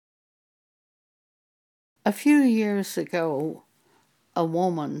A few years ago, a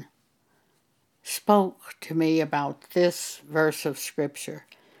woman spoke to me about this verse of Scripture,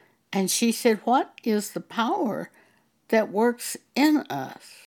 and she said, "What is the power that works in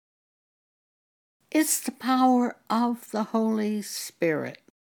us?" It's the power of the Holy Spirit.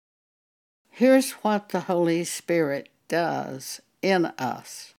 Here's what the Holy Spirit does in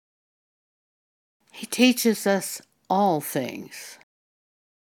us. He teaches us all things.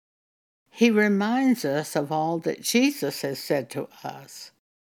 He reminds us of all that Jesus has said to us.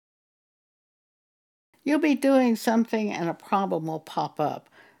 You'll be doing something and a problem will pop up,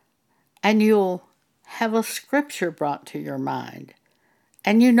 and you'll have a scripture brought to your mind,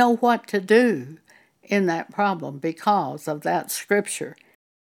 and you know what to do in that problem because of that scripture.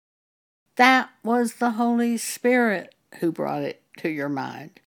 That was the Holy Spirit who brought it to your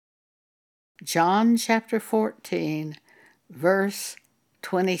mind. John chapter 14, verse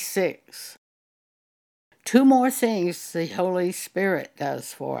 26. Two more things the Holy Spirit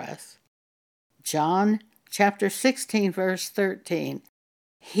does for us. John chapter 16, verse 13.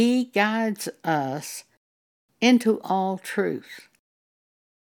 He guides us into all truth.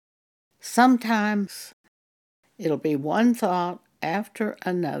 Sometimes it'll be one thought after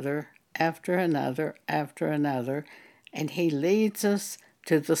another, after another, after another, and He leads us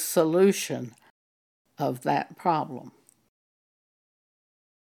to the solution of that problem.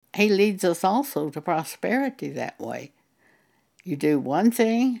 He leads us also to prosperity that way. You do one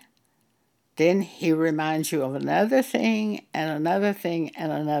thing, then He reminds you of another thing, and another thing,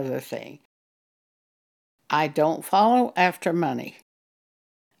 and another thing. I don't follow after money.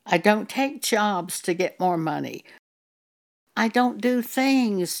 I don't take jobs to get more money. I don't do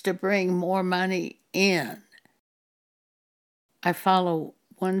things to bring more money in. I follow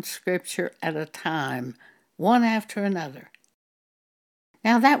one scripture at a time, one after another.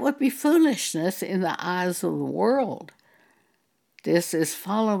 Now that would be foolishness in the eyes of the world. This is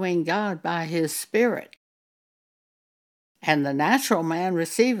following God by His Spirit. And the natural man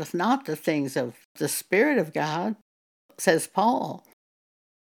receiveth not the things of the Spirit of God, says Paul,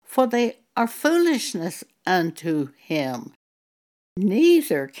 for they are foolishness unto him.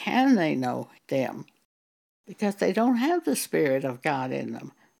 Neither can they know them, because they don't have the Spirit of God in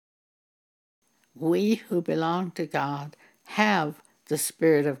them. We who belong to God have the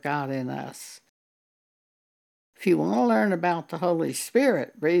Spirit of God in us. If you want to learn about the Holy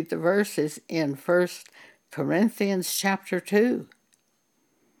Spirit, read the verses in 1 Corinthians chapter 2.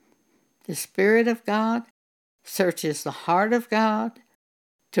 The Spirit of God searches the heart of God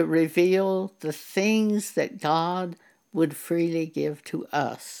to reveal the things that God would freely give to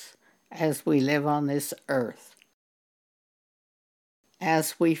us as we live on this earth.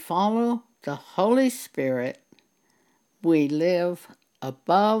 As we follow the Holy Spirit, we live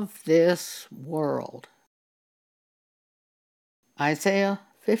above this world. Isaiah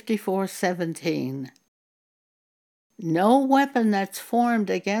 54:17. No weapon that's formed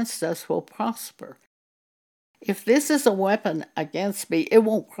against us will prosper. If this is a weapon against me, it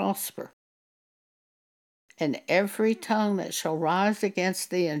won't prosper. And every tongue that shall rise against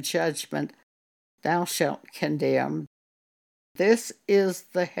thee in judgment, thou shalt condemn. This is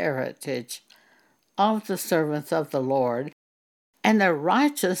the heritage of the servants of the Lord, and their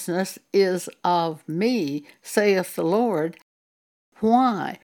righteousness is of me, saith the Lord.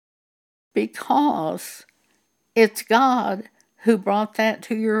 Why? Because it's God who brought that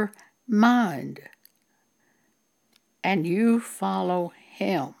to your mind, and you follow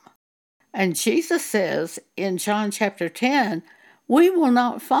Him. And Jesus says in John chapter 10, we will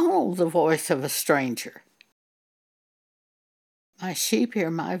not follow the voice of a stranger. My sheep hear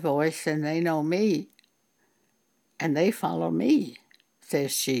my voice, and they know me, and they follow me,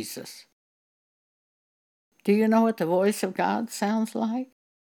 says Jesus. Do you know what the voice of God sounds like?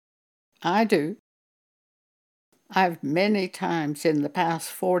 I do. I've many times in the past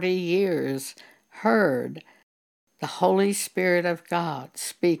 40 years heard the Holy Spirit of God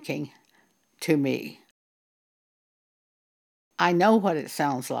speaking to me. I know what it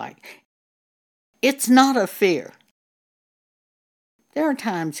sounds like. It's not a fear. There are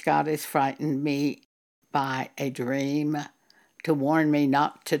times God has frightened me by a dream to warn me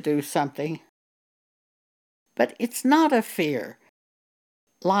not to do something. But it's not a fear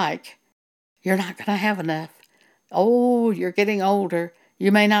like, you're not going to have enough. Oh, you're getting older.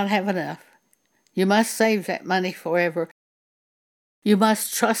 You may not have enough. You must save that money forever. You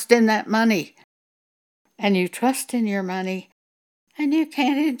must trust in that money. And you trust in your money, and you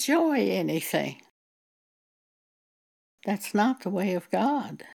can't enjoy anything. That's not the way of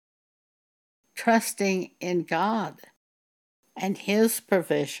God. Trusting in God and His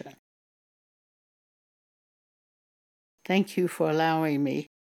provision Thank you for allowing me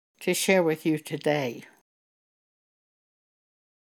to share with you today.